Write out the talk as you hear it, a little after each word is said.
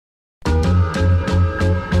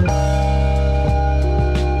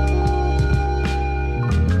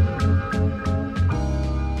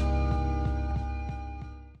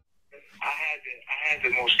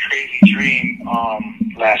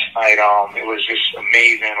Like, it was just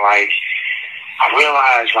amazing. Like, I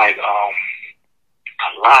realized, like, a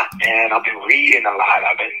lot, man. I've been reading a lot.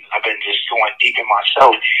 I've been just going deep in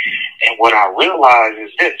myself. And what I realized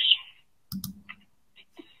is this.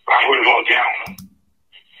 I wrote it all down.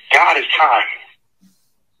 God is time.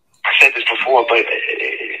 I said this before, but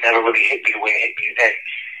it never really hit me the way it hit me today.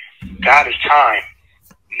 God is time.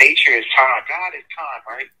 Nature is time. God is time,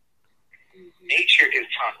 right? Nature is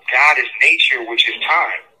time. God is nature, which is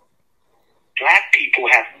time. Black people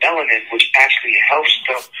have melanin, which actually helps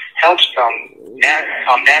them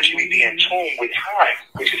naturally be in tune with time,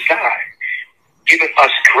 which is God, giving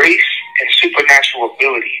us grace and supernatural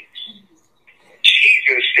ability.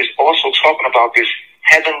 Jesus is also talking about this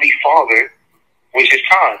heavenly Father, which is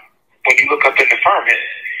time. When you look up in the firmament,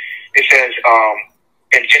 it says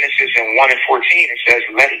in Genesis 1:14, it says,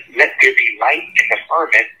 "Let there be light in the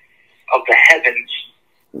firmament of the heavens,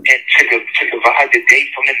 and to divide the day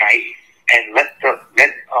from the night, and let them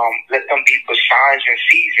be for signs and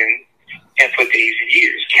seasons, and for days and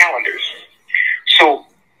years," calendars. So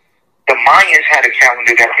the Mayans had a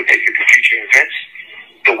calendar that predicted the future events.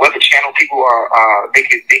 The Weather Channel people they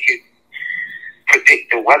could predict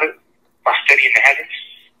the weather by studying the heavens.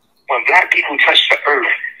 When Black people touch the earth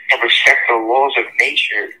and respect the laws of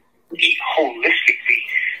nature, eat holistically,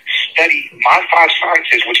 study my 5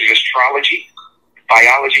 sciences, which is astrology,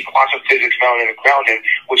 biology, quantum physics, melanin, and grounding,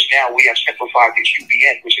 which now we have simplified to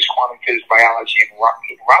QBN, which is quantum physics, biology, and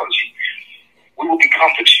numerology, we will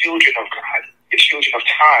become the children of God, the children of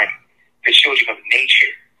time, the children of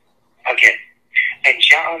nature. Again, and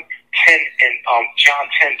John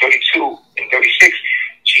 10:32 and 36,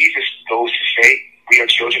 Jesus goes to say, we are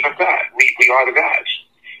children of God. We are the gods.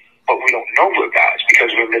 But we don't know we're gods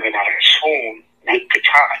because we're living out of tune with the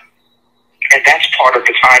time. And that's part of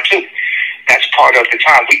the time too. That's part of the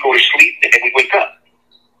time. We go to sleep and then we wake up.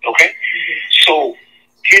 Okay? So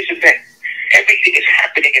here's the thing. Everything is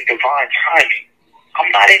happening in divine timing. I'm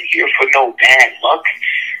not in here for no bad luck.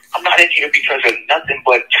 I'm not in here because of nothing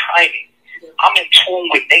but timing. I'm in tune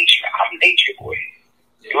with nature. I'm nature boy.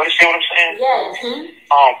 You understand what I'm saying? Yes.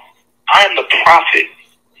 I am the prophet.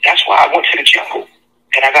 That's why I went to the jungle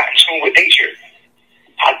and I got in tune with nature.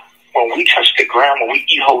 When we touch the ground, when we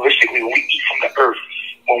eat holistically, when we eat from the earth,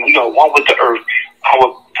 when we are one with the earth,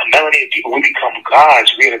 our melanated people, we become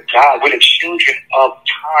gods. We are the God. We're the children of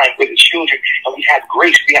time. We're the children, and we have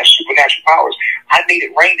grace. We have supernatural powers. I made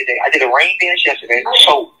it rain today. I did a rain dance yesterday.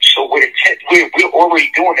 So we're already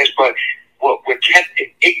doing this, but we're kept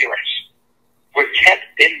in ignorance. We're kept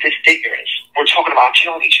in this ignorance. We're talking about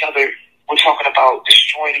killing each other. We're talking about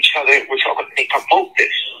destroying each other. They promote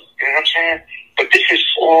this. You know what I'm saying? But this is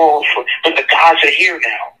all but the gods are here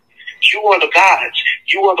now. You are the gods.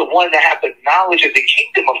 You are the one that have the knowledge of the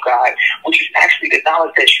kingdom of God, which is actually the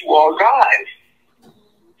knowledge that you are God.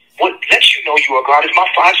 What lets you know you are God is my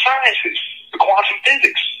 5 sciences, the quantum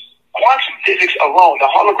physics. Quantum physics alone, the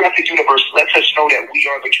holographic universe lets us know that we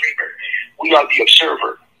are the dreamer. We are the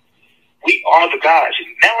observer. We are the gods.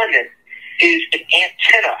 Melanin is an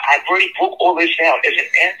antenna. I've already broke all this down. It's an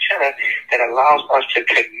antenna that allows us to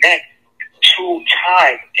connect to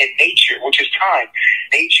time and nature, which is time.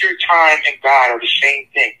 Nature, time, and God are the same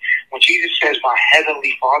thing. When Jesus says, my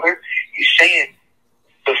heavenly Father, he's saying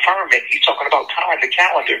the firmament. He's talking about time, the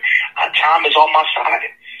calendar. Time is on my side.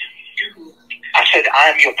 I said, I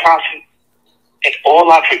am your prophet, and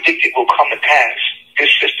all I predicted will come to pass.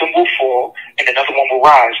 This system will fall, and another one will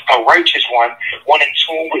rise. A righteous one in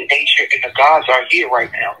tune with nature, and the gods are here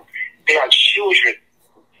right now. They are children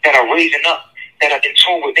that are raising up, that are in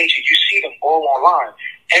tune with nature. You see them all online.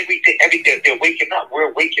 Every day, they're waking up.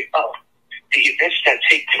 We're waking up. The events that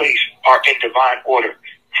take place are in divine order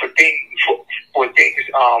for things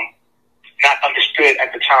not understood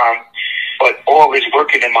at the time, but all is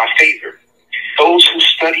working in my favor. Those who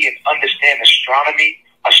study and understand astronomy,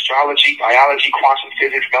 astrology, biology, quantum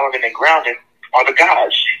physics, melanin, and grounding are the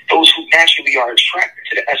gods. Those who naturally are attracted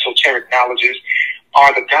to the esoteric knowledges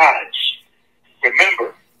are the gods.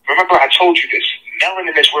 Remember I told you this.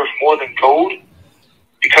 Melanin is worth more than gold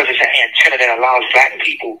because it's an antenna that allows Black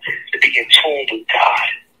people to be in tune with God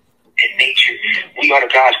and nature. We are the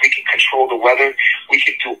gods. We can control the weather. We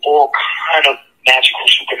can do all kind of magical,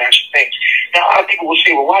 supernatural things. Now, a lot of people will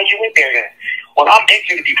say, well, why are you in there then? Well, I'm in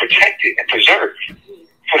here to be protected and preserved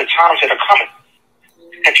for the times that are coming.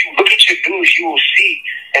 If you look at your news, you will see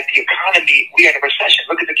that the economy, we are in a recession.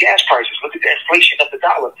 Look at the gas prices. Look at the inflation of the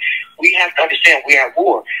dollar. We have to understand we are at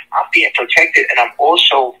war. I'm being protected, and I'm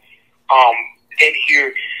also in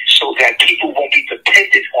here so that people won't be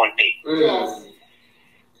dependent on me.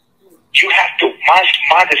 You have to,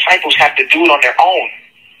 my disciples have to do it on their own.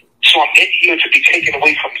 So I'm in here to be taken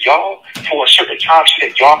away from y'all for a certain time so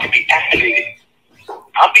that y'all can be activated.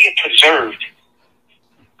 I'm being preserved.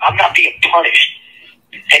 I'm not being punished.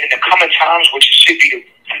 And in the coming times, which should be the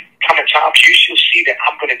coming times, you shall see that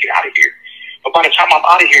I'm going to get out of here. But by the time I'm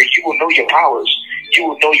out of here, you will know your powers. You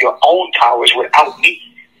will know your own powers without me.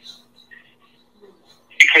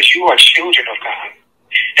 Because you are children of God.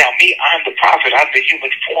 Now me, I'm the prophet. I'm the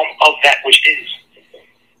human form of that which is.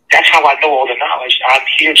 That's how I know all the knowledge. I'm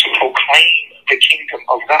here to proclaim the kingdom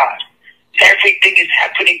of God. Everything is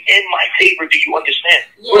happening in my favor. Do you understand?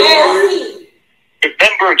 Yes.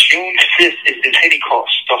 Remember, June 5th is the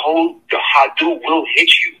Pentecost. The Hadu will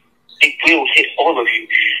hit you. It will hit all of you.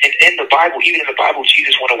 And in the Bible, even in the Bible,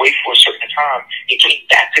 Jesus went away for a certain time and came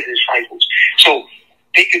back to the disciples. So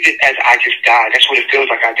think of it as I just died. That's what it feels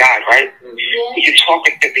like. I died, right? Yeah. You're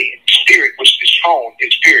talking to me in spirit, which is phone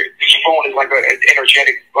is spirit. This phone is like an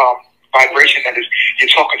energetic vibration that is, you're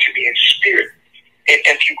talking to me in spirit.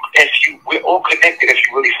 And we're all connected. If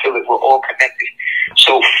you really feel it, we're all connected.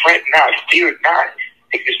 So fret not, fear not.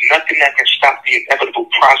 If there's nothing that can stop the inevitable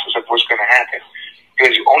process of what's going to happen.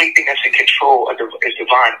 Because the only thing that's in control is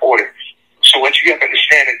divine order. So what you have to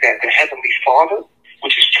understand is that the Heavenly Father,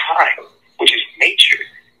 which is time, which is nature,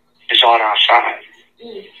 is on our side.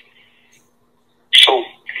 So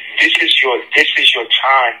this is your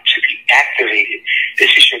time to be activated.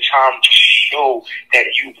 This is your time to show that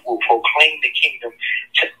you will proclaim the kingdom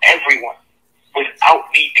to everyone without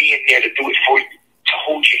me being there to do it for you, to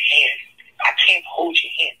hold your hand. I can't hold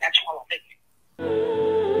your hand. That's why I'm in you.